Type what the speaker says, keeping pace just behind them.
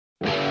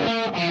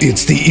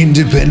It's the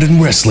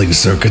independent wrestling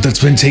circuit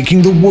that's been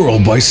taking the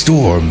world by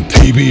storm,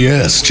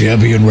 PBS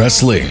Champion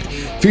Wrestling.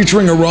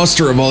 Featuring a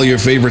roster of all your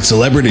favorite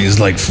celebrities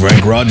like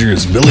Frank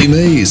Rogers, Billy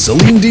Mays,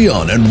 Celine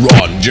Dion, and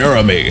Ron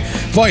Jeremy,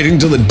 fighting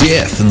to the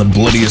death in the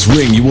bloodiest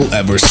ring you will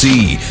ever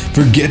see.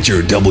 Forget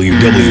your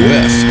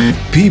WWF.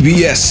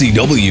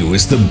 PBSCW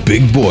is the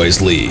big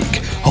boys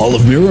league. Hall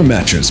of Mirror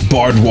matches,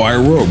 barbed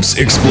wire ropes,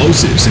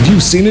 explosives. If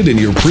you've seen it in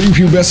your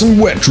prepubescent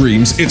wet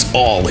dreams, it's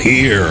all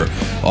here.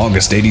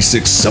 August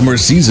 86 summer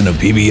season of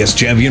PBS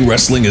Champion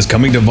Wrestling is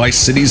coming to Vice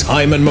City's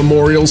Hyman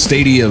Memorial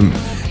Stadium.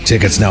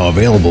 Tickets now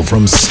available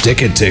from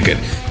Stick It Ticket.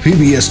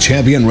 PBS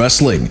Champion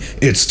Wrestling.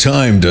 It's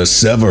time to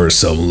sever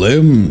some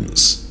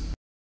limbs.